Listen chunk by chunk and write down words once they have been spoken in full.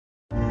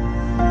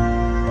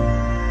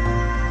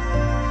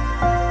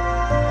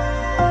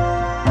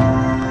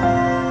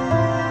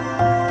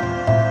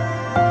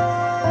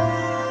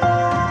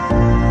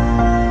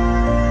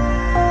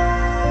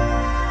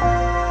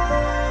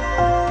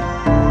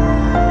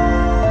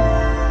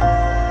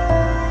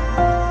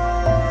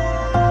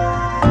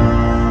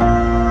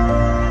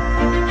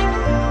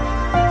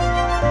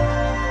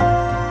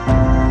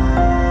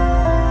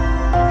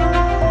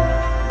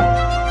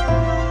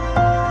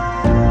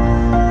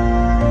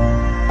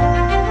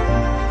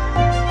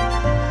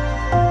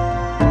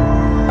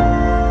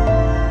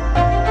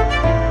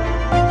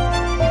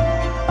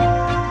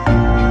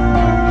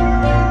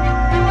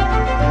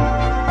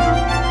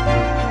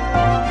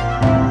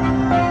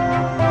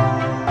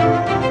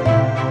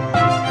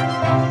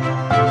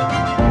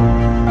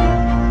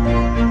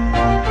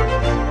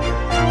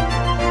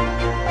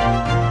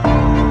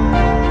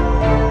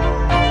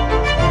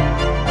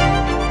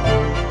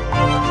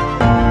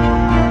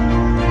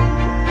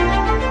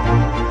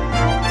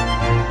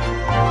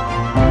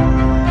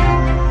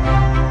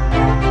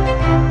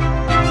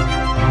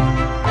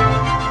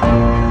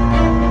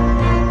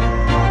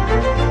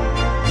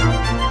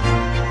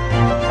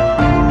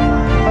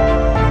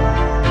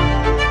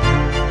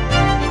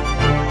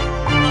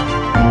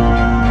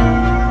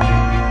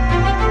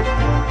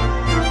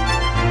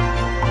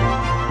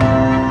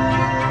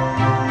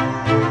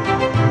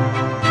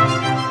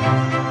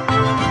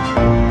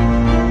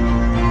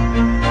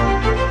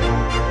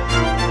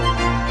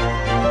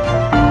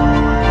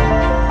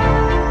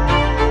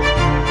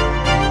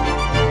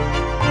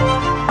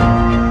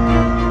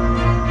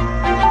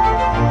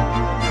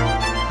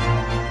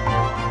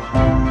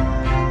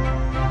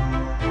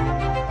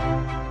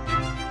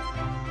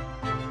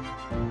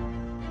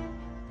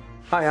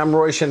I'm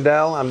Roy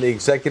Schindel. I'm the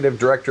Executive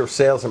Director of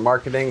Sales and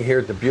Marketing here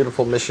at the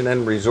beautiful Mission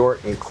Inn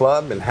Resort and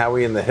Club in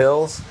Howey in the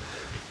Hills.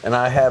 And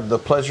I have the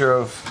pleasure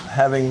of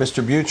having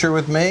Mr. Butcher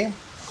with me.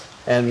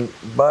 And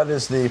Bud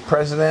is the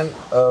president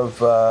of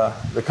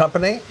the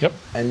company. Yep.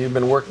 And you've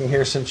been working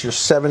here since you're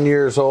 7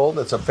 years old.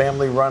 It's a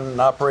family-run and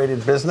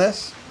operated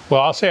business. Well,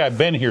 I'll say I've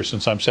been here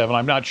since I'm 7.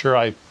 I'm not sure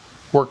I've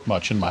worked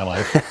much in my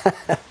life.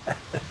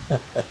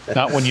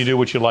 Not when you do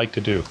what you like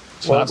to do.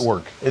 It's not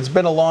work. It's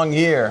been a long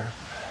year.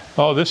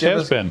 Oh, this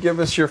has been.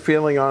 Give us your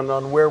feeling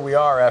on where we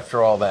are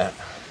after all that.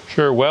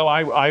 Sure. Well,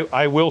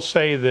 I will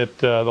say that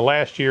the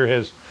last year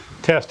has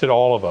tested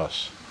all of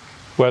us,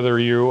 whether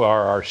you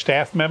are our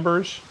staff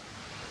members,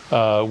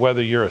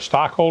 whether you're a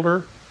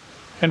stockholder,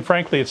 and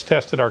frankly, it's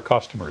tested our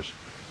customers.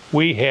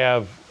 We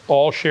have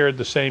all shared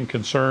the same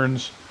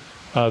concerns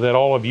that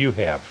all of you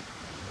have.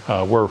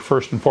 We're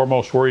first and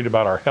foremost worried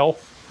about our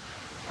health,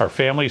 our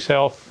family's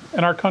health,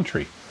 and our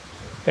country.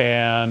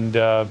 And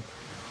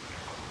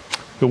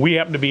we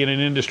happen to be in an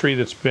industry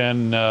that's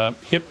been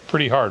hit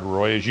pretty hard,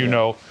 Roy, as you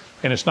know,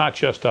 and it's not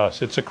just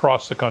us, it's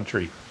across the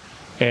country.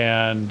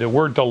 And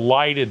we're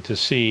delighted to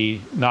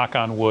see, knock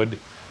on wood,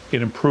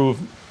 an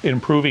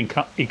improving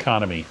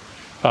economy.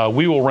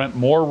 We will rent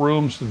more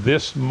rooms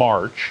this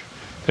March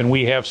than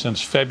we have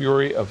since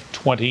February of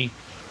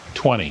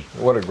 2020.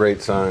 What a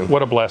great sign.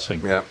 What a blessing.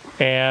 Yeah.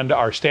 And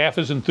our staff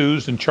is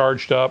enthused and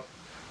charged up.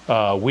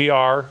 We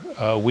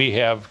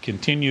have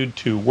continued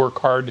to work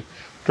hard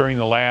during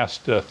the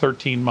last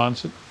 13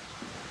 months.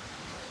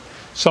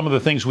 Some of the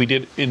things we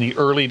did in the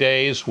early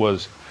days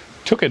was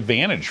took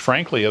advantage,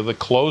 frankly, of the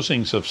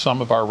closings of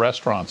some of our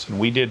restaurants, and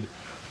we did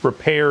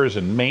repairs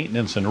and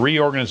maintenance and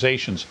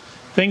reorganizations,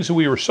 things that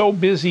we were so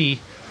busy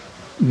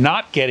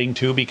not getting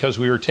to because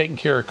we were taking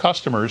care of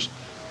customers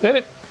that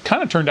it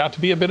kind of turned out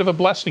to be a bit of a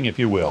blessing, if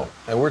you will.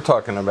 And we're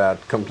talking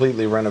about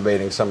completely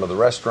renovating some of the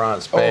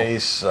restaurant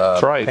space,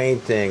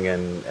 painting,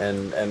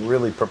 and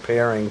really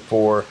preparing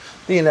for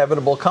the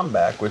inevitable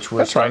comeback, which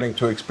we're starting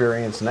to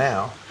experience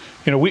now.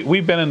 You know,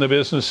 we've been in the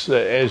business,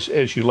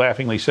 as you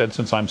laughingly said,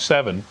 since I'm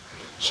 7.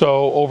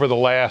 So over the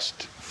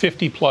last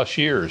 50 plus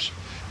years,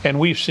 and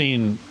we've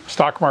seen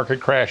stock market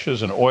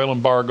crashes and oil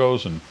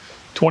embargoes and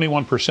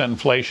 21%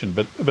 inflation,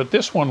 but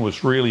this one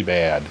was really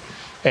bad.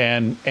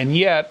 And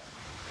yet,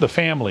 the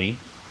family,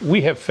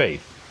 we have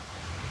faith.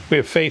 We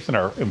have faith in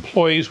our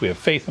employees, we have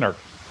faith in our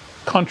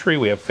country,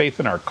 we have faith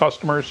in our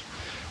customers.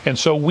 And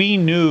so we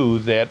knew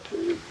that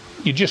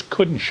you just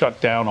couldn't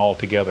shut down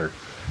altogether.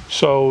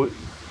 So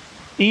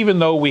even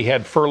though we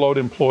had furloughed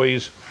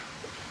employees,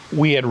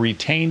 we had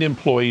retained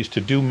employees to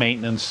do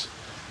maintenance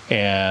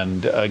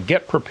and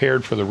get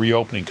prepared for the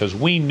reopening because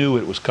we knew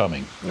it was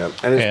coming. Yep.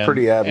 And it's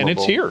pretty admirable. And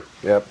it's here.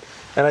 Yep.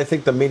 And I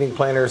think the meeting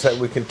planners that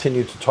we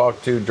continue to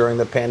talk to during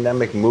the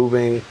pandemic,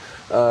 moving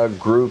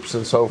groups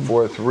and so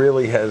forth,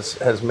 really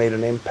has made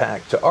an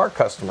impact to our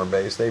customer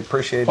base. They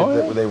appreciated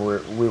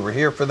that we were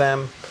here for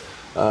them,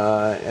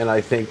 and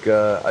I think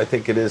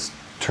it is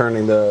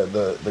turning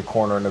the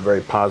corner in a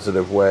very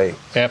positive way.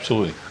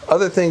 Absolutely.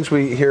 Other things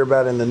we hear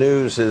about in the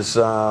news is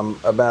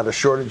about a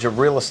shortage of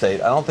real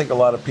estate. I don't think a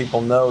lot of people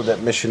know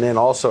that Mission Inn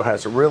also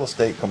has a real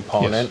estate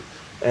component. Yes.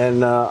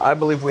 And I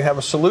believe we have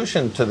a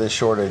solution to this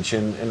shortage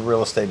in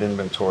real estate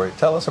inventory.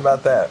 Tell us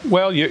about that.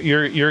 Well,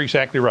 you're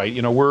exactly right.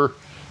 You know, we're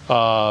in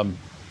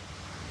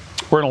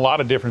a lot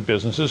of different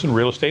businesses, and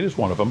real estate is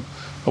one of them.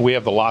 We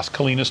have the Las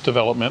Colinas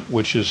development,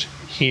 which is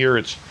here.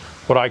 It's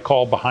what I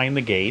call behind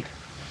the gate.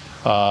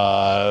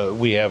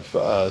 We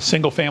have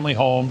single-family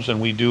homes, and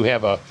we do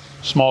have a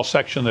small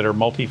section that are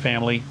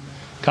multifamily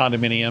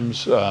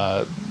condominiums.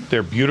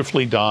 They're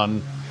beautifully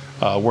done.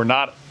 We're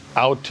not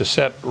out to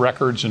set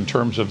records in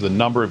terms of the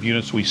number of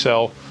units we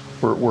sell.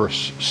 We're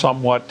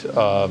somewhat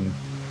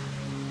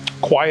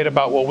quiet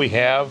about what we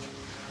have.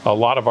 A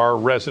lot of our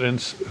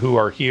residents who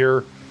are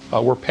here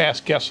were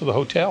past guests of the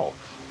hotel,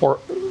 or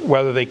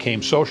whether they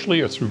came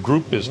socially or through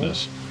group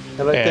business.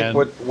 And I think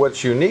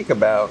what's unique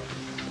about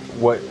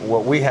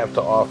what we have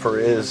to offer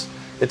is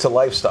it's a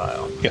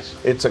lifestyle. Yes.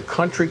 It's a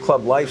country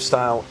club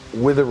lifestyle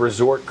with a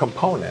resort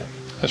component.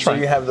 That's right.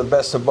 So you have the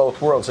best of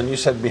both worlds. And you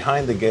said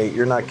behind the gate,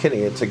 you're not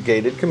kidding. It's a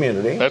gated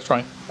community. That's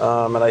right.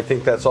 And I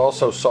think that's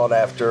also sought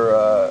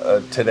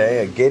after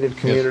today, a gated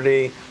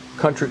community. Yes.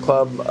 Country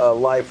club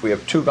life. We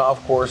have 2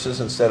 golf courses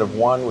instead of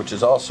 1, which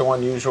is also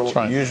unusual,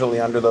 usually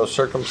under those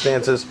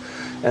circumstances.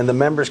 And the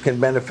members can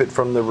benefit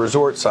from the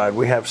resort side.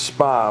 We have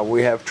spa,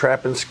 we have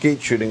trap and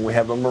skeet shooting, we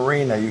have a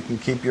marina, you can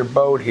keep your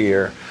boat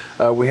here.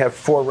 We have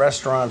 4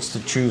 restaurants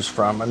to choose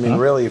from. I mean,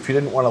 really, if you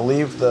didn't want to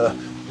leave the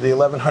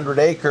 1,100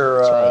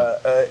 acre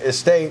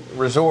estate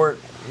resort,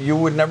 you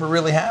would never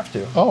really have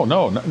to. Oh,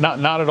 no,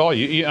 not at all.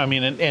 I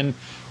mean, and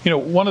you know,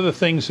 one of the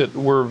things that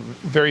we're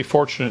very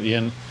fortunate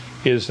in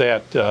is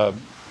that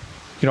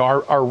you know,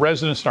 our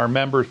residents and our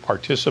members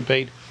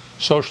participate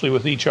socially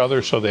with each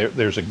other, so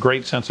there's a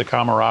great sense of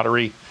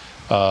camaraderie.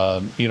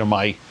 You know,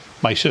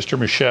 my sister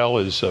Michelle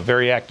is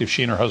very active.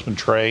 She and her husband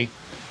Trey,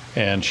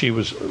 and she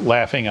was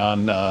laughing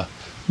on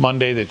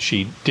Monday that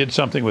she did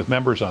something with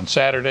members on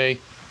Saturday,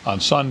 on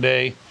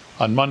Sunday.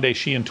 On Monday,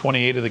 she and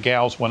 28 of the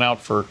gals went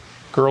out for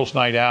girls'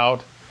 night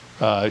out.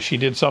 She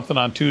did something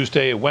on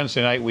Tuesday.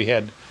 Wednesday night, we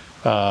had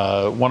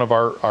one of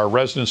our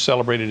residents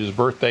celebrated his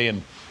birthday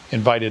and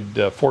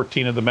invited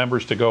 14 of the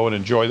members to go and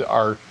enjoy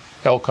our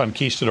El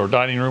Conquistador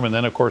dining room. And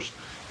then, of course,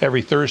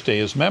 every Thursday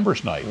is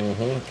members' night.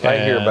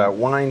 I hear about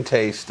wine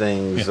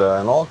tastings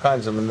and all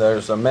kinds of them.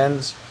 There's a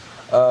men's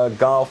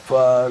golf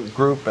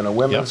group and a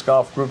women's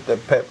golf group that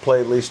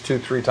play at least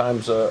 2-3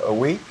 times a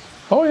week.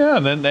 Oh yeah,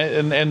 and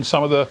then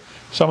some of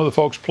the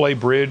folks play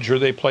bridge or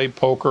they play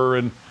poker,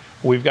 and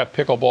we've got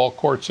pickleball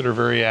courts that are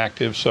very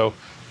active. So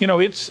you know,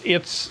 it's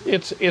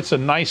a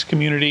nice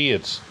community.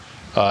 It's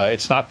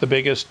not the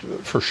biggest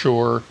for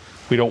sure.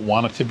 We don't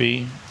want it to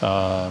be.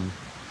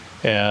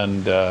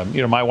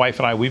 You know, my wife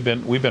and I, we've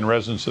been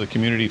residents of the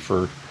community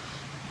for,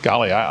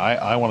 golly,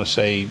 I want to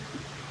say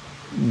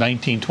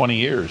 19, 20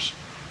 years.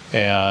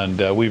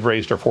 And we've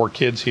raised our 4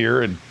 kids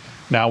here, and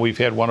now we've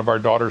had one of our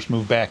daughters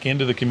move back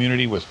into the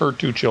community with her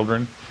 2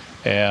 children.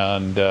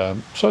 And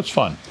so it's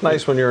fun.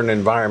 Nice when you're in an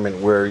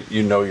environment where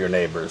you know your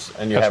neighbors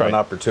and you have an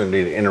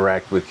opportunity to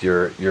interact with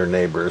your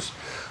neighbors.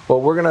 Well,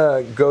 we're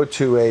going to go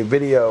to a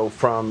video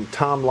from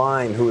Tom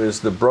Line, who is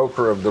the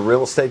broker of the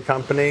real estate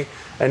company,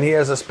 and he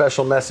has a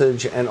special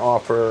message and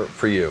offer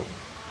for you.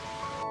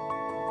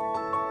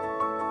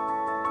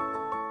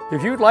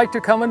 If you'd like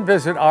to come and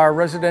visit our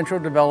residential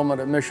development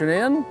at Mission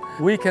Inn,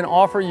 we can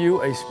offer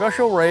you a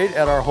special rate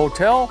at our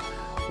hotel,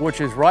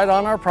 which is right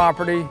on our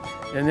property,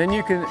 and then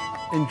you can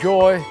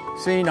enjoy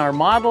seeing our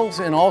models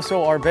and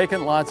also our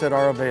vacant lots that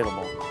are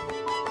available.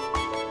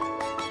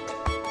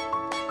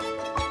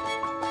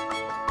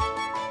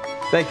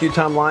 Thank you,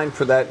 Tom Line,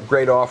 for that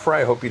great offer.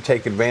 I hope you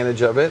take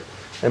advantage of it.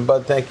 And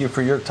Bud, thank you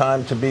for your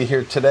time to be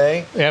here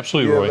today.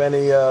 Absolutely, Roy. Do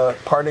you have any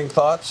parting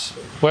thoughts?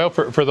 Well,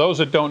 for those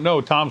that don't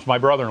know, Tom's my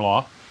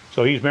brother-in-law.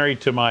 So he's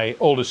married to my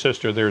oldest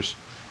sister. There's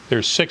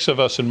 6 of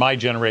us in my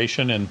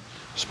generation, and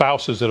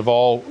spouses that have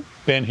all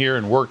been here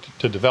and worked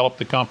to develop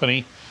the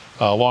company,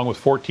 along with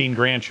 14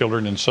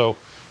 grandchildren. And so,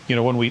 you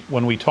know,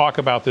 when we talk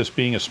about this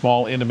being a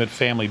small, intimate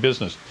family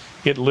business,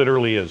 it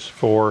literally is.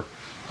 For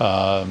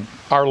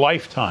our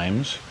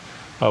lifetimes,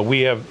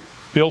 we have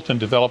built and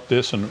developed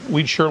this, and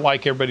we'd sure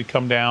like everybody to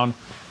come down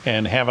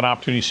and have an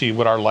opportunity to see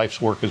what our life's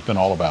work has been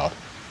all about.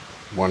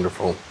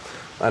 Wonderful.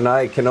 And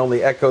I can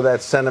only echo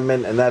that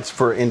sentiment, and that's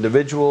for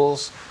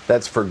individuals,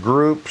 that's for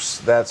groups,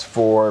 that's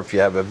for if you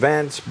have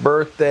events,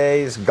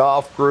 birthdays,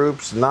 golf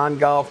groups,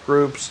 non-golf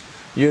groups,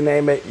 you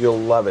name it, you'll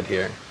love it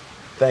here.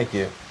 Thank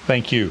you.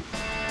 Thank you.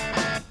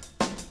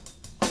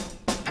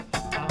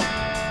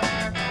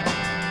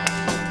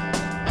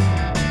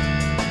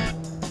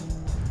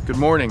 Good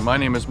morning, my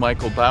name is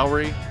Michael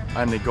Bowery.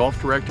 I'm the golf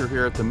director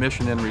here at the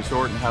Mission Inn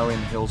Resort in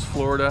Howland Hills,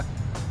 Florida,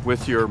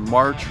 with your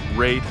March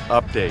rate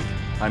update.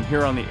 I'm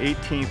here on the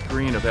 18th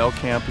green of El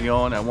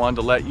Campeon. I wanted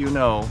to let you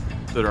know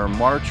that our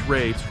March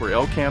rates for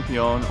El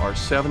Campeon are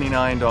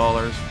 $79,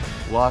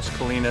 Las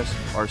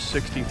Colinas are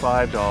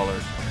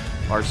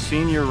 $65. Our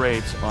senior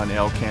rates on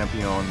El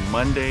Campeon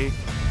Monday,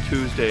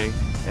 Tuesday,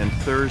 and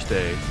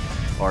Thursday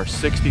are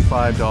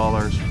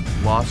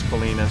 $65, Las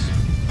Colinas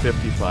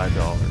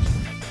 $55.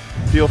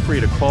 Feel free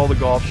to call the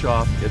golf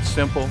shop. It's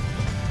simple.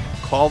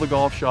 Call the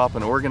golf shop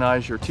and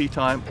organize your tee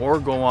time, or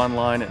go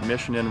online at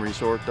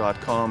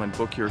missioninresort.com and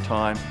book your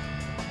time.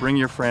 Bring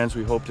your friends.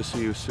 We hope to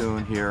see you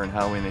soon here in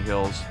Howland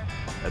Hills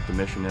at the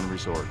Mission Inn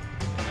Resort.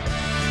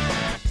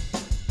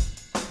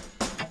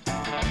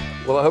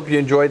 Well, I hope you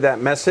enjoyed that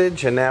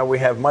message, and now we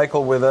have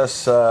Michael with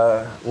us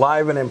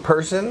live and in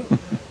person.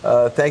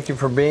 Thank you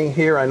for being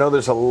here. I know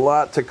there's a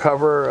lot to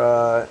cover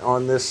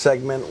on this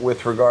segment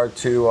with regard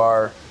to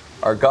our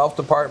golf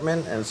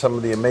department and some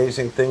of the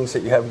amazing things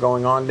that you have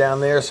going on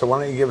down there. So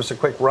why don't you give us a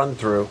quick run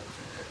through?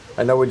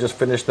 I know we just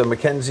finished the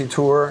Mackenzie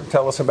Tour.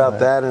 Tell us about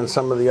that and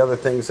some of the other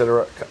things that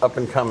are up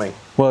and coming.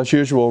 Well, as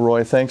usual,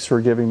 Roy, thanks for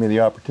giving me the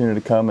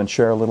opportunity to come and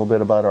share a little bit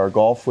about our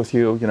golf with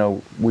you. You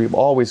know, we've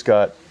always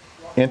got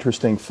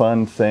interesting,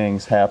 fun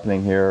things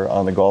happening here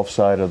on the golf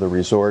side of the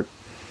resort.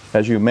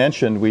 As you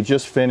mentioned, we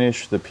just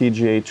finished the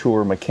PGA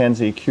Tour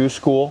Mackenzie Q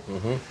School.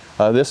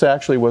 This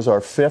actually was our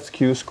 5th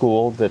Q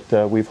School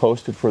that we've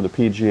hosted for the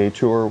PGA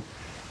Tour.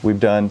 We've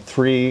done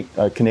 3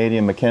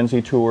 Canadian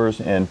Mackenzie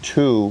Tours and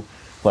 2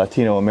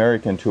 Latino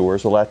American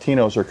Tours. The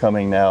Latinos are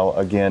coming now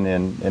again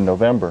in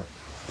November.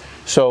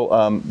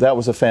 So that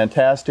was a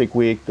fantastic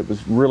week. That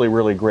was really,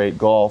 really great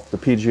golf. The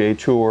PGA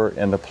Tour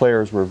and the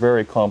players were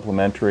very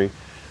complimentary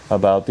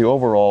about the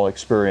overall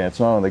experience,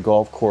 not only the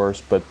golf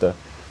course, but the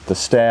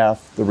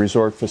staff, the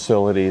resort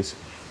facilities.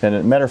 And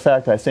as a matter of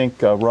fact, I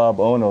think Rob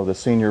Ono, the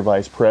Senior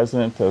Vice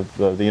President of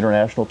the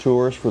International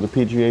Tours for the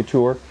PGA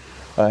Tour,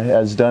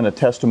 has done a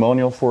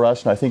testimonial for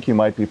us, and I think you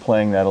might be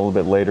playing that a little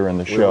bit later in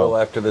the show. We will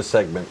after this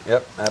segment.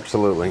 Yep,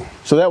 absolutely.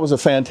 So that was a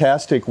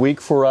fantastic week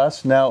for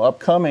us. Now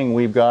upcoming,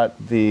 we've got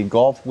the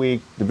Golf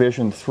Week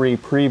Division 3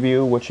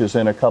 preview, which is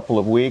in a couple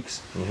of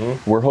weeks.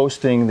 We're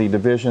hosting the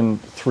Division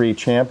 3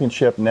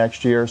 Championship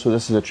next year, so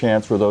this is a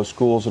chance for those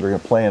schools that are going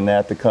to play in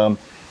that to come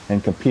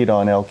and compete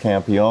on El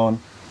Campeon.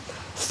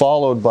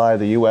 followed by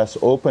the U.S.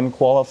 Open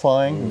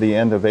qualifying the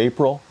end of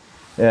April.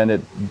 And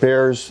it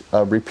bears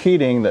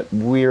repeating that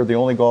we are the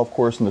only golf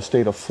course in the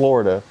state of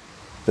Florida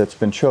that's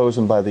been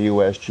chosen by the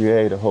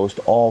USGA to host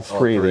all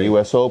three, the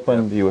U.S.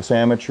 Open, the U.S.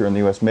 Amateur, and the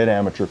U.S.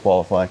 Mid-Amateur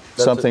qualifying,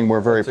 something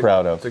we're very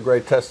proud of. It's a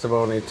great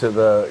testimony to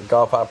the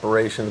golf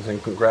operations,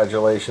 and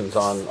congratulations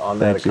on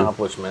that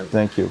accomplishment.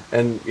 Thank you.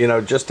 And, you know,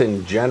 just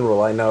in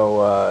general, I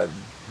know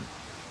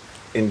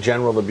in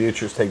general the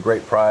Butchers take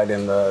great pride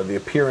in the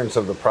appearance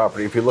of the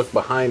property. If you look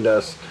behind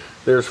us,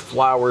 there's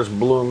flowers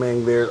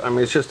blooming. I mean,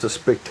 it's just a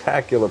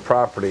spectacular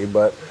property,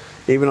 but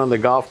even on the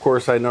golf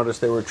course, I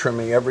noticed they were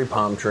trimming every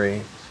palm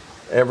tree,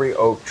 every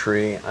oak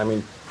tree. I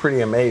mean,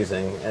 pretty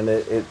amazing, and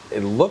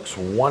it looks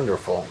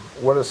wonderful.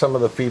 What are some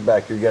of the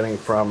feedback you're getting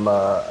from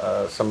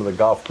some of the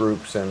golf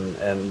groups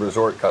and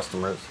resort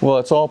customers? Well,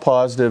 it's all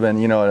positive,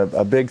 and you know,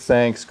 a big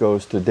thanks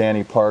goes to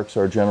Danny Parks,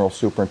 our general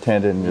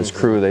superintendent, and his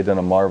crew. They've done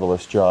a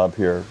marvelous job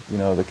here. You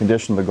know, the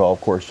condition of the golf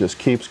course just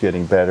keeps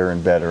getting better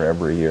and better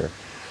every year.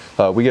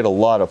 We get a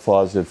lot of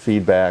positive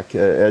feedback.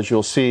 As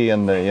you'll see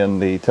in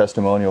the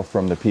testimonial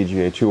from the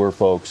PGA Tour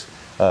folks,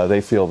 they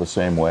feel the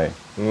same way.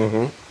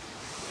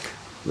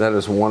 That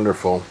is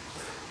wonderful.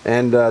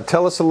 And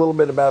tell us a little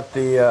bit about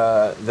the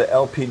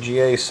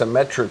LPGA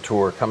Symetra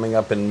Tour coming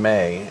up in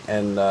May.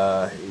 And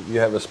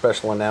you have a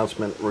special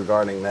announcement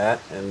regarding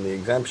that and the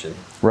exemption.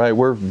 Right,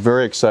 we're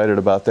very excited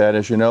about that.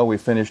 As you know, we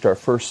finished our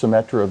first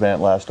Symetra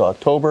event last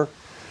October.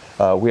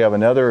 We have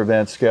another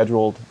event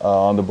scheduled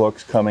on the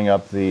books coming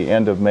up the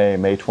end of May,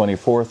 May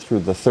 24th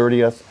through the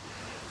 30th.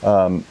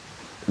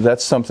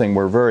 That's something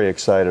we're very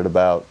excited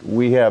about.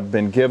 We have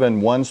been given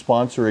one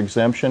sponsor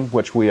exemption,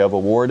 which we have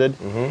awarded,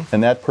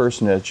 and that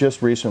person has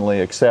just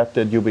recently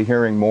accepted. You'll be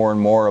hearing more and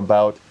more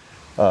about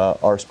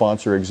our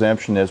sponsor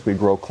exemption as we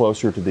grow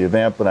closer to the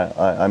event, but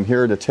I'm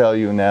here to tell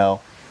you now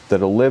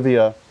that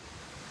Olivia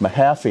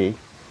Mahaffey,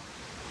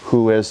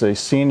 who is a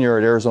senior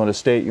at Arizona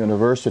State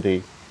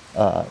University,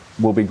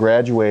 will be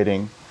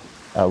graduating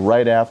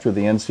right after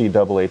the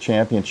NCAA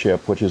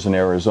Championship, which is in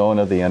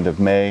Arizona, the end of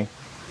May.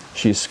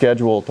 She's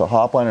scheduled to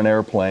hop on an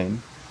airplane,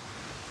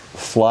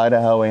 fly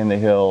to Hawaii in the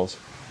Hills,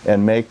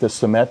 and make the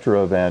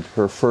Symetra event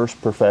her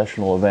first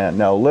professional event.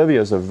 Now,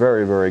 Olivia is a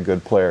very, very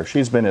good player.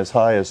 She's been as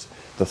high as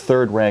the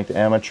third-ranked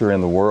amateur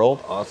in the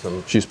world.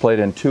 Awesome. She's played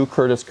in 2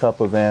 Curtis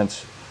Cup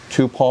events,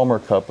 2 Palmer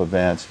Cup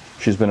events.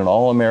 She's been an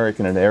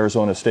All-American at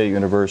Arizona State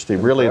University.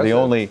 Impressive. Really the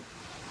only,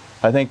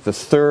 I think the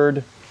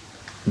third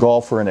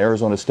golfer in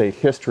Arizona State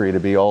history to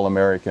be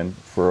All-American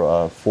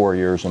for 4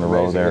 years in a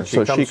row there.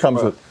 So she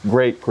comes with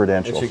great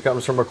credentials. And she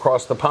comes from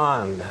across the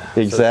pond.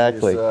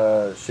 Exactly.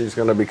 So she's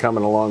going to be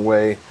coming a long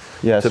way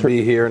to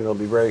be here, and it'll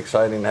be very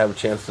exciting to have a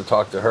chance to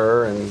talk to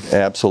her and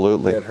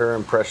get her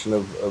impression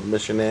of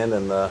Mission Inn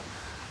and the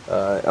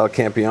El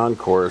Campeon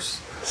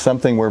course.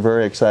 Something we're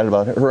very excited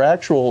about.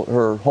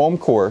 Her home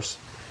course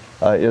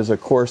is a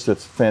course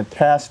that's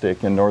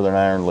fantastic in Northern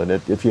Ireland.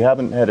 If you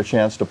haven't had a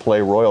chance to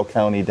play Royal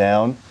County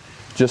Down,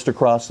 just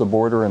across the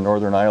border in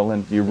Northern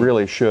Ireland, you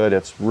really should.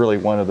 It's really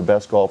one of the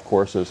best golf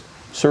courses,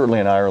 certainly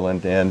in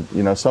Ireland, and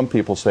you know, some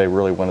people say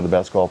really one of the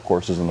best golf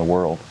courses in the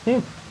world.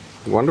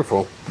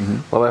 Wonderful.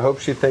 Well, I hope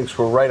she thinks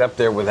we're right up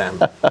there with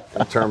them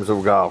in terms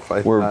of golf.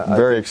 We're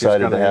very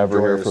excited to have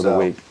her here for the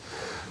week.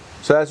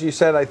 So as you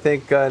said, I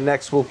think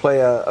next we'll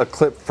play a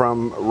clip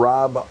from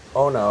Rob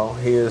Ono.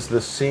 He is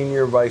the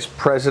Senior Vice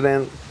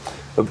President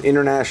of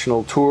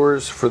International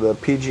Tours for the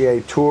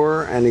PGA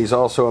Tour, and he's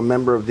also a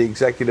member of the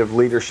Executive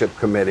Leadership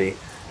Committee,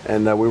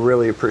 and we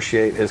really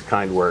appreciate his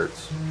kind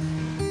words.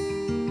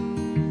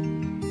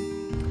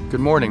 Good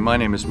morning, my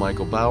name is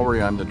Michael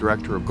Bowery. I'm the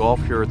Director of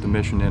Golf here at the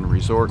Mission Inn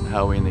Resort in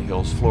Hawaii in the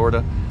Hills,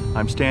 Florida.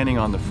 I'm standing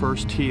on the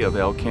first tee of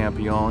El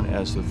Campeon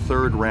as the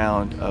third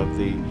round of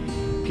the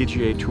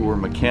PGA Tour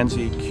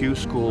Mackenzie Q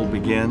School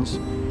begins.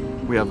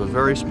 We have a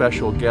very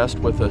special guest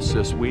with us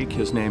this week.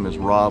 His name is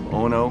Rob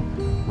Ono.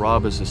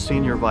 Rob is the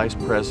Senior Vice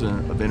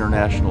President of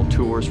International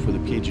Tours for the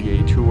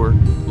PGA Tour.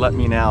 Let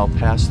me now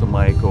pass the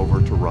mic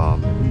over to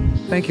Rob.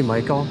 Thank you,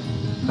 Michael.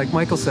 Like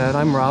Michael said,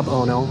 I'm Rob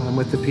Ono. I'm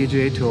with the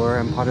PGA Tour.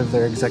 I'm part of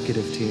their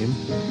executive team.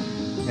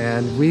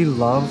 And we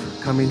love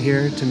coming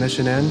here to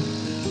Mission Inn.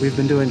 We've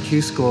been doing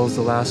Q schools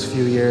the last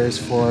few years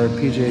for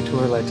PGA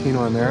Tour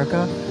Latino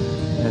America,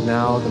 and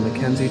now the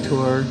Mackenzie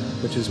Tour,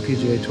 which is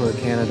PGA Tour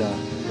Canada.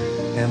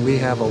 And we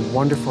have a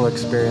wonderful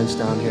experience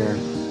down here.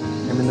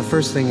 I mean, the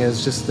first thing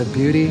is just the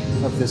beauty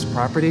of this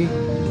property.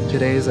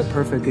 Today is a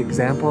perfect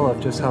example of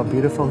just how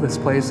beautiful this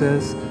place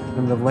is.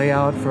 And the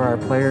layout for our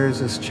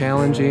players is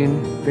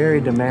challenging,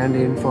 very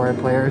demanding for our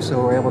players,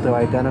 so we're able to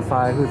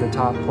identify who the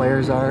top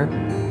players are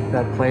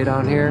that play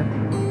down here.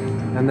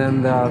 And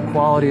then the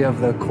quality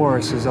of the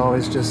course is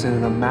always just in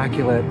an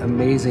immaculate,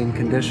 amazing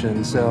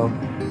condition. So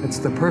it's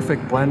the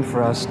perfect blend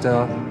for us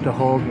to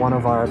hold one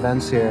of our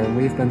events here. And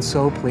we've been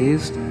so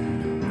pleased.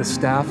 The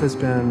staff has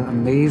been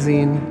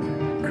amazing,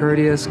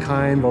 courteous,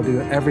 kind. They'll do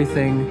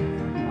everything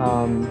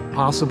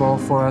possible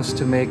for us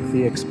to make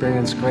the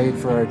experience great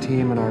for our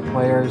team and our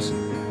players.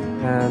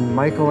 And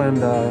Michael and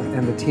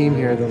the team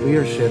here, the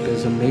leadership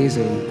is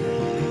amazing.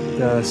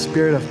 The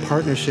spirit of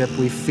partnership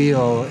we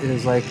feel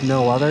is like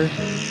no other,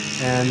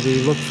 and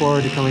we look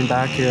forward to coming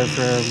back here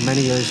for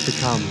many years to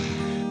come.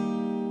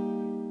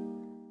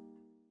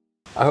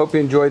 I hope you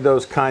enjoyed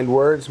those kind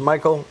words.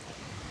 Michael,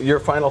 your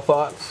final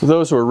thoughts?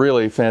 Those were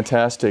really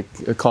fantastic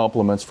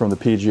compliments from the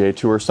PGA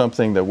Tour,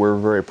 something that we're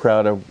very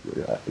proud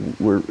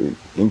of. We're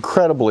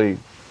incredibly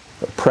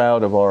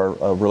proud of our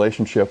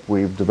relationship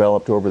we've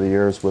developed over the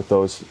years with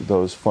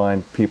those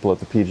fine people at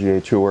the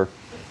PGA Tour,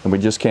 and we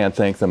just can't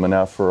thank them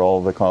enough for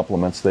all the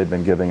compliments they've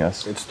been giving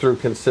us. It's through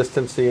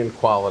consistency and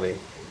quality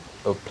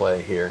of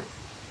play here.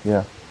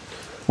 Yeah.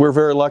 We're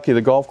very lucky.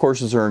 The golf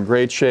courses are in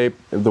great shape.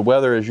 The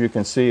weather, as you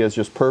can see, is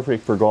just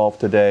perfect for golf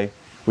today.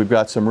 We've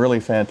got some really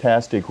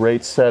fantastic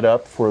rates set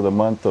up for the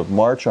month of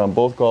March on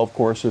both golf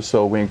courses,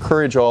 so we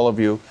encourage all of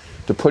you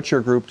to put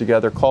your group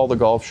together, call the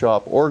golf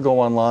shop, or go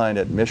online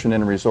at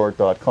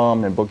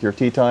missioninresort.com and book your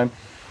tee time.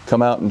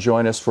 Come out and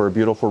join us for a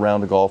beautiful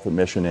round of golf at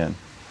Mission Inn.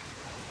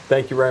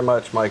 Thank you very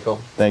much, Michael.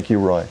 Thank you,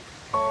 Roy.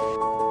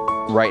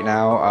 Right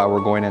now, we're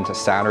going into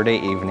Saturday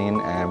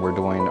evening, and we're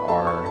doing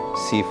our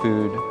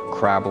seafood,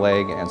 crab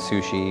leg, and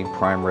sushi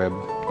prime rib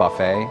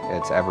buffet.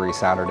 It's every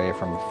Saturday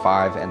from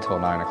 5 until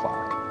 9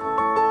 o'clock.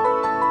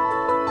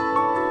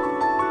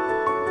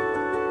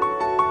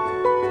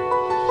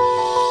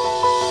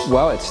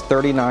 Well, it's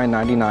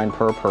 $39.99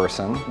 per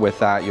person. With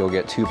that, you'll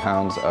get 2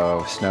 pounds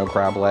of snow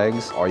crab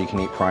legs,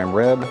 all-you-can-eat prime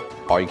rib,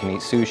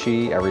 all-you-can-eat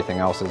sushi, everything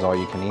else is all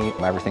you can eat.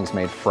 Everything's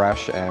made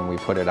fresh, and we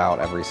put it out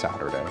every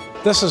Saturday.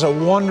 This is a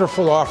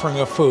wonderful offering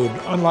of food,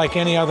 unlike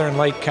any other in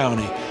Lake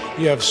County.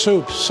 You have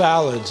soups,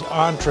 salads,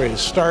 entrees,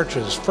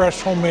 starches,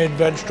 fresh homemade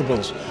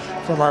vegetables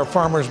from our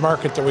farmers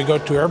market that we go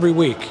to every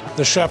week.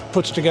 The chef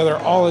puts together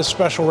all his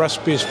special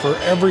recipes for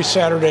every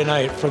Saturday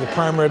night for the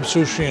prime rib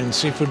sushi and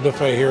seafood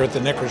buffet here at the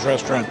Knickers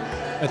restaurant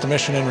at the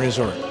Mission Inn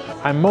Resort.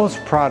 I'm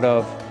most proud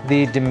of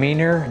the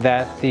demeanor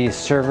that the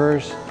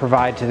servers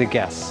provide to the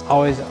guests.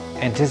 Always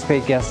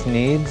anticipate guests'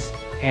 needs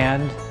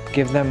and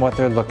give them what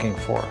they're looking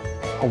for.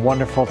 A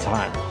wonderful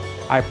time.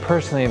 I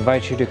personally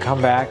invite you to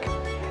come back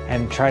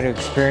and try to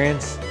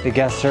experience the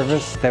guest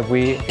service that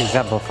we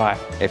exemplify.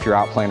 If you're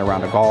out playing a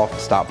round of golf,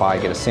 stop by,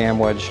 get a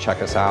sandwich,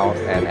 check us out,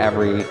 and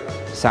every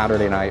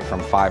Saturday night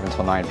from 5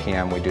 until 9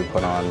 p.m. we do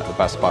put on the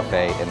best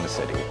buffet in the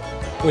city.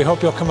 We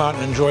hope you'll come out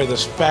and enjoy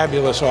this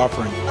fabulous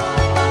offering.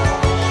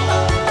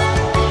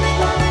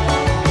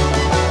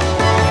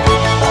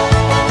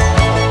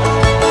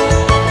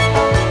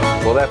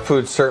 Well, that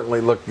food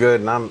certainly looked good,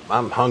 and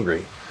I'm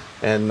hungry.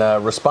 And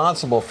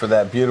responsible for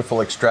that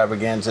beautiful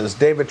extravaganza is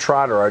David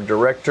Trotter, our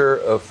Director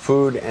of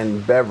Food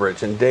and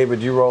Beverage. And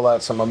David, you roll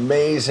out some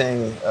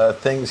amazing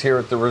things here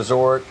at the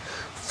resort.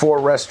 4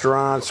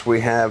 restaurants.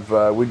 We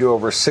do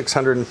over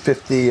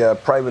 650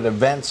 private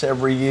events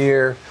every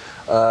year.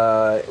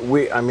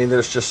 I mean,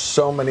 there's just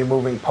so many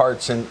moving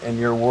parts in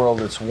your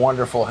world. It's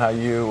wonderful how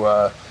you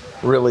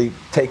really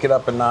take it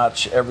up a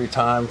notch every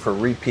time for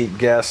repeat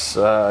guests.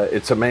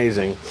 It's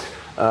amazing.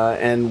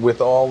 And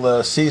with all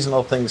the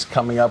seasonal things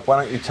coming up,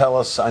 why don't you tell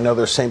us, I know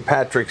there's St.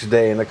 Patrick's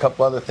Day and a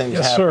couple other things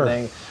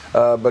happening,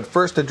 but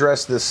first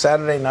address this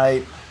Saturday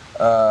night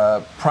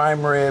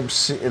prime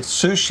ribs. It's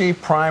sushi,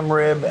 prime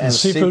rib, and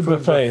seafood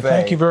buffet.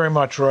 Thank you very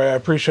much, Roy. I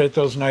appreciate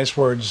those nice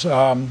words.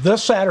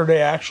 This Saturday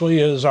actually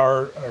is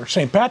our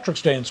St.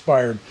 Patrick's Day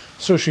inspired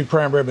sushi,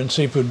 prime rib, and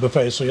seafood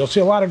buffet. So you'll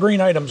see a lot of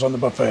green items on the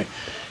buffet.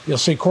 You'll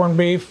see corned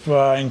beef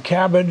and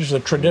cabbage, the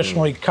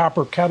traditionally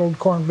copper kettled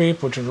corned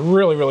beef, which is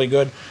really, really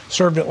good.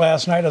 Served it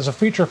last night as a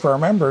feature for our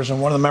members,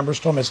 and one of the members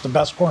told me it's the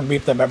best corned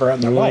beef they've ever had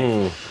in their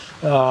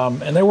life.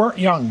 And they weren't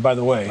young, by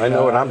the way. I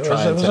know what I'm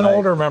trying. It was an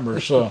older member,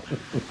 so.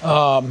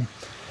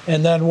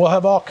 And then we'll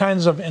have all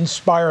kinds of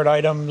inspired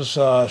items,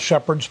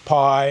 shepherd's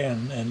pie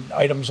and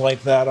items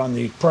like that on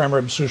the prime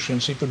rib sushi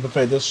and seafood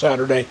buffet this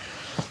Saturday,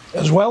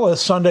 as well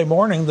as Sunday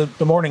morning,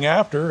 the morning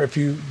after. If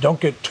you don't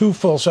get too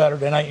full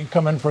Saturday night, you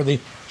come in for the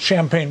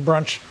champagne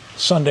brunch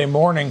Sunday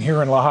morning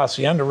here in La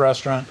Hacienda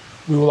restaurant.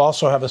 We will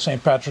also have a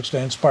St. Patrick's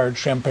Day inspired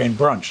champagne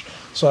brunch.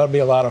 So that'll be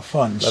a lot of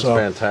fun. That's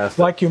fantastic.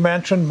 Like you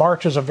mentioned,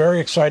 March is a very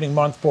exciting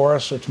month for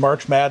us. It's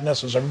March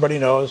Madness, as everybody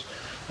knows.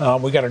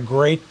 We got a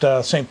great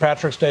St.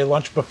 Patrick's Day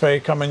lunch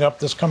buffet coming up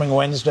this coming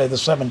Wednesday, the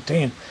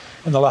 17th,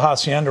 in the La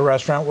Hacienda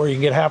restaurant, where you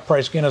can get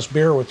half-price Guinness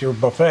beer with your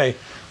buffet.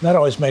 And that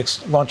always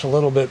makes lunch a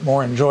little bit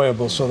more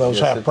enjoyable, so those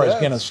half-price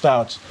Guinness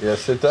stouts.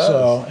 Yes, it does.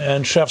 So,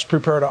 and chef's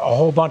prepared a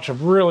whole bunch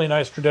of really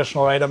nice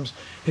traditional items.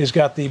 He's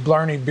got the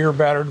Blarney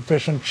beer-battered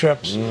fish and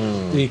chips,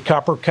 the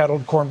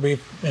copper-kettled corned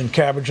beef and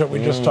cabbage that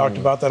we just talked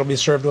about. That'll be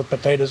served with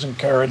potatoes and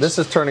carrots. This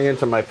is turning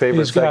into my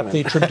favorite segment.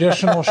 He's got the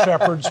traditional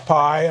shepherd's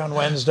pie on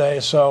Wednesday.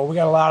 So we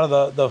got a lot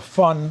of the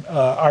fun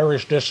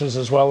Irish dishes,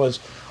 as well as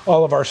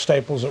all of our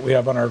staples that we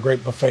have on our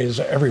great buffets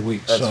every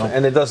week.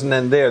 And it doesn't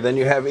end there. Then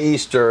you have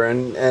Easter,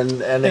 and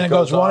it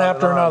goes one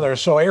after another.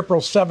 So April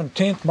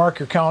 17th, mark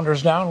your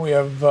calendars down. We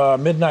have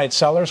Midnight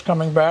Cellars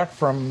coming back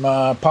from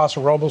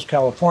Paso Robles,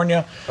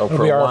 California. It'll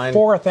be our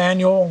 4th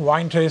annual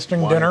wine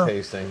tasting dinner.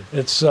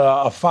 It's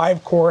a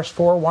 5-course,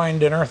 4-wine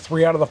dinner.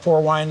 3 out of the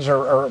 4 wines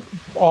are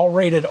all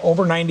rated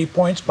over 90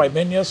 points by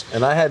Vignes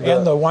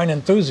and the wine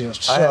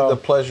enthusiasts. I had the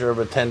pleasure of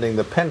attending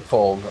the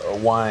Penfold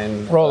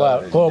wine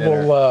global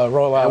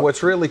rollout. And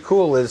what's really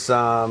cool is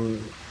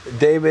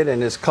David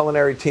and his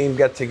culinary team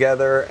get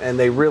together and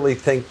they really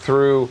think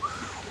through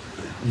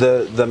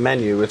the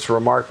menu. It's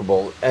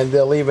remarkable. And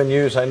they'll even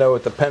use, I know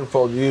at the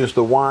Penfold, use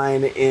the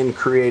wine in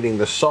creating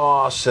the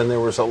sauce, and there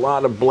was a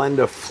lot of blend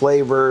of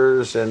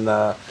flavors, and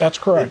that's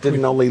correct. It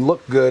didn't only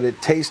look good,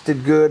 it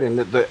tasted good, and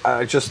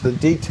just the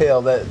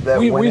detail that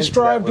we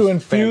strive to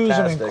infuse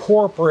and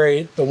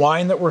incorporate the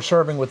wine that we're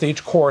serving with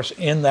each course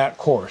in that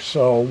course,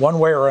 so one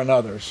way or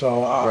another.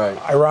 So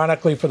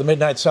ironically, for the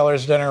Midnight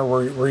Cellars dinner,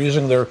 we're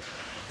using their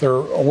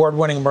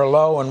award-winning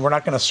Merlot, and we're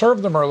not going to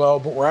serve the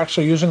Merlot, but we're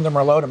actually using the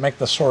Merlot to make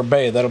the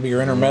sorbet. That'll be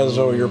your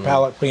intermezzo, your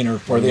palate cleaner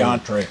for the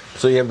entree.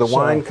 So you have the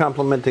wine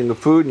complementing the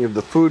food, and you have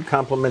the food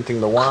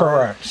complementing the wine.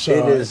 Correct. So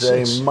it is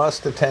a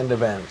must-attend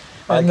event.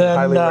 And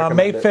then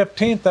May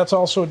 15th, that's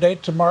also a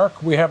date to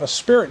mark. We have a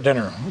spirit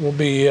dinner. We'll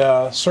be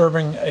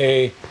serving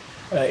a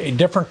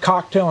different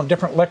cocktail and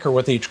different liquor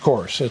with each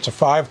course. It's a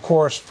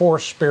 5-course,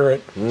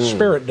 4-spirit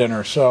spirit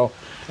dinner. So,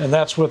 and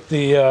that's with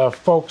the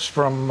folks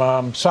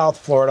from South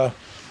Florida.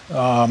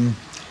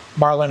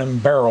 Marlin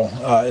and Barrel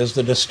is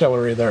the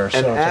distillery there, so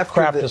it's a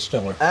craft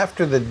distiller.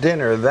 After the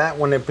dinner, that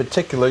one in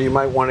particular, you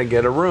might want to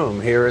get a room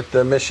here at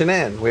the Mission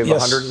Inn. We have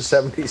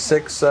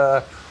 176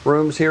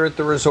 rooms here at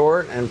the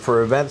resort, and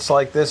for events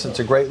like this, it's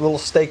a great little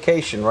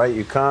staycation, right?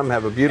 You come,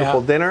 have a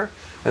beautiful dinner,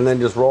 and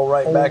then just roll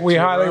right back to We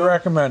your highly room.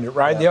 recommend it.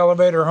 Ride the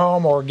elevator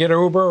home or get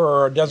Uber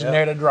or a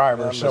designated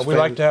driver. So we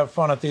like to have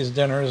fun at these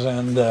dinners,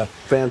 and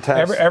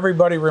fantastic.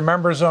 Everybody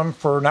remembers them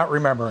for not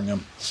remembering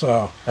them.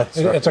 So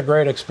it's a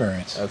great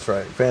experience. That's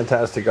right.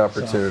 Fantastic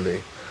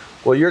opportunity.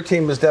 Well, your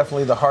team is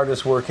definitely the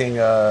hardest working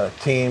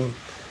team.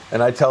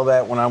 And I tell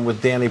that when I'm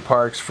with Danny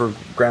Parks for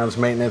grounds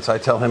maintenance. I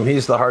tell him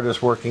he's the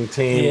hardest working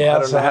team. Yes,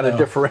 I don't know how to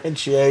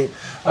differentiate.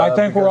 I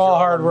think we're all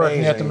hard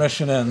working at the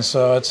Mission Inn,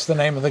 so it's the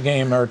name of the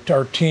game. Our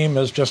team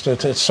is just,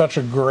 it's such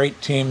a great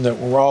team that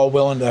we're all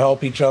willing to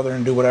help each other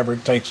and do whatever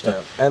it takes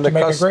to make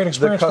a great experience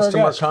for our guests. The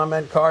customer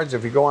comment cards,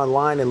 if you go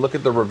online and look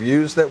at the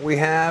reviews that we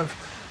have,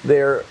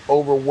 they're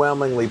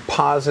overwhelmingly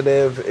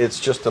positive. It's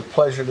just a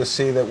pleasure to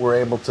see that we're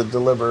able to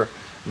deliver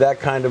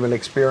that kind of an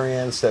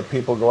experience, that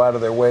people go out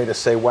of their way to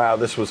say, wow,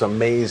 this was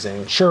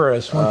amazing. Sure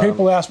is. When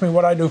people ask me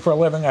what I do for a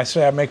living, I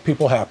say I make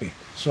people happy.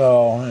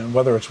 So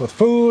whether it's with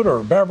food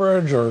or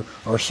beverage or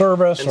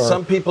service. And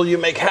some people you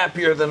make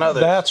happier than others.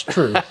 That's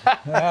true.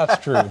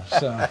 That's true.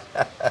 So.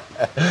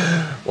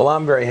 Well,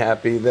 I'm very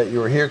happy that you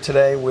were here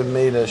today with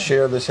me to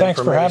share this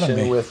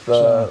information with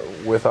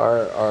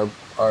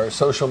our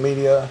social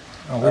media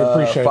we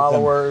appreciate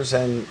followers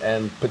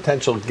and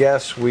potential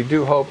guests. We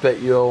do hope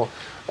that you'll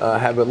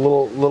have a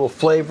little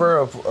flavor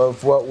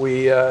of what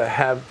we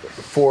have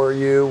for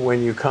you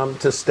when you come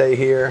to stay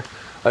here.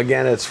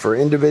 Again, it's for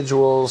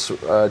individuals.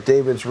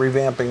 David's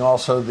revamping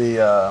also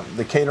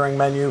the catering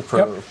menu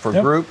for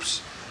groups,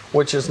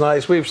 which is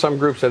nice. We have some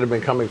groups that have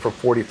been coming for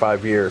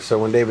 45 years. So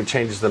when David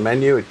changes the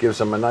menu, it gives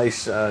them a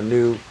nice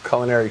new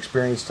culinary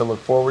experience to look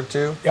forward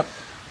to.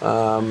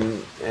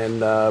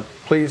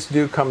 Please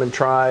do come and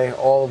try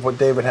all of what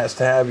David has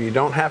to have. You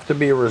don't have to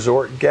be a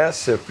resort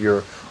guest. If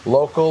you're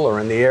local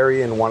or in the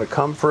area and want to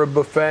come for a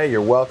buffet,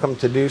 you're welcome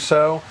to do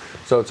so.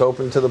 So it's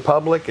open to the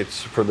public.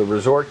 It's for the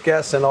resort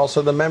guests, and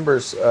also the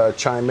members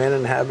chime in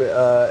and have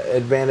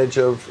advantage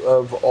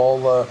of all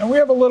the... And we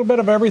have a little bit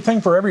of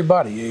everything for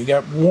everybody. You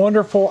got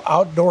wonderful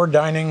outdoor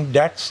dining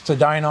decks to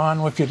dine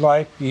on if you'd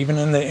like. Even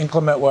in the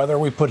inclement weather,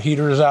 we put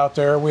heaters out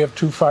there. We have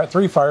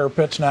 3 fire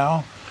pits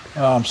now.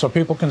 So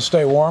people can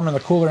stay warm in the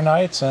cooler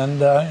nights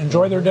and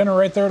enjoy their dinner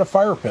right there at a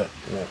fire pit.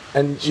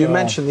 And you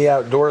mentioned the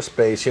outdoor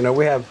space. You know,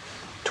 we have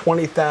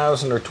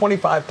 20,000 or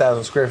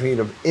 25,000 square feet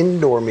of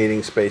indoor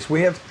meeting space.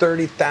 We have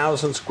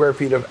 30,000 square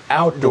feet of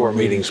outdoor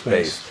meeting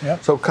space.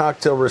 So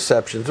cocktail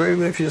receptions, or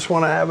even if you just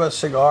want to have a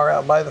cigar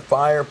out by the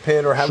fire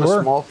pit or have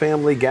a small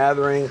family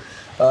gathering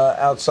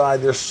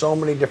outside. There's so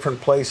many different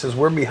places.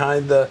 We're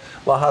behind the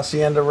La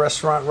Hacienda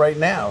restaurant right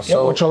now.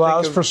 So which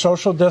allows for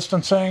social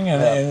distancing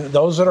and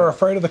those that are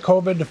afraid of the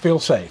COVID to feel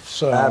safe.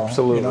 So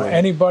absolutely. You know,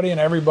 anybody and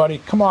everybody,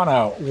 come on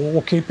out.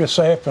 We'll keep you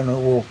safe and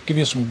we'll give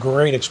you some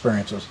great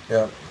experiences.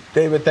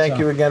 David, thank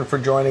you again for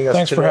joining us today.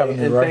 Thanks for having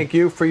me, and thank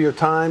you for your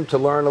time to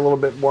learn a little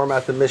bit more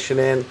about the Mission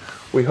Inn.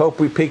 We hope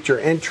we piqued your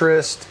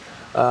interest.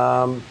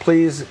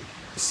 Please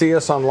see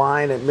us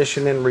online at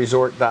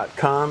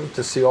missioninresort.com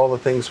to see all the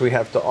things we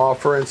have to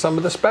offer and some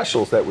of the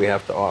specials that we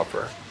have to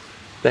offer.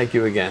 Thank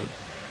you again.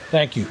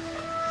 Thank you.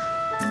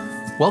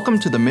 Welcome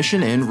to the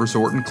Mission Inn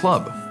Resort and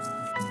Club,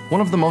 one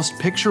of the most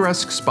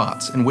picturesque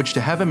spots in which to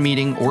have a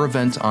meeting or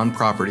event on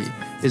property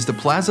is the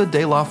Plaza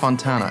de la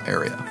Fontana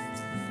area.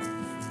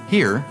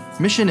 Here,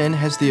 Mission Inn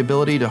has the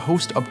ability to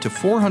host up to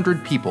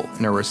 400 people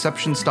in a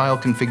reception-style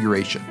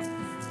configuration,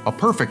 a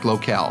perfect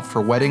locale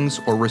for weddings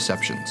or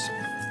receptions.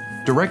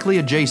 Directly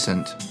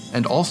adjacent,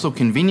 and also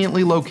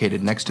conveniently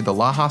located next to the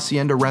La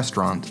Hacienda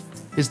restaurant,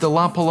 is the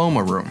La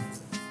Paloma room.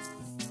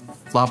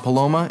 La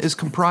Paloma is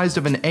comprised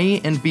of an A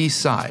and B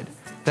side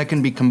that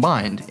can be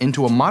combined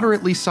into a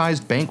moderately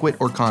sized banquet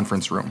or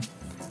conference room,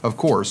 of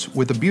course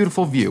with a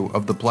beautiful view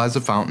of the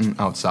Plaza Fountain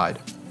outside.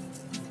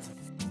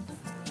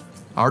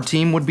 Our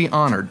team would be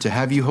honored to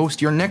have you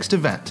host your next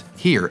event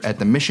here at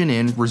the Mission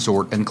Inn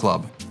Resort and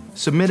Club.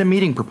 Submit a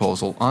meeting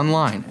proposal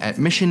online at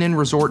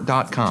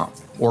missioninresort.com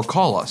or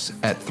call us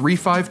at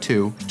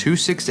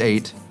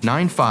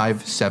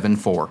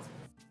 352-268-9574.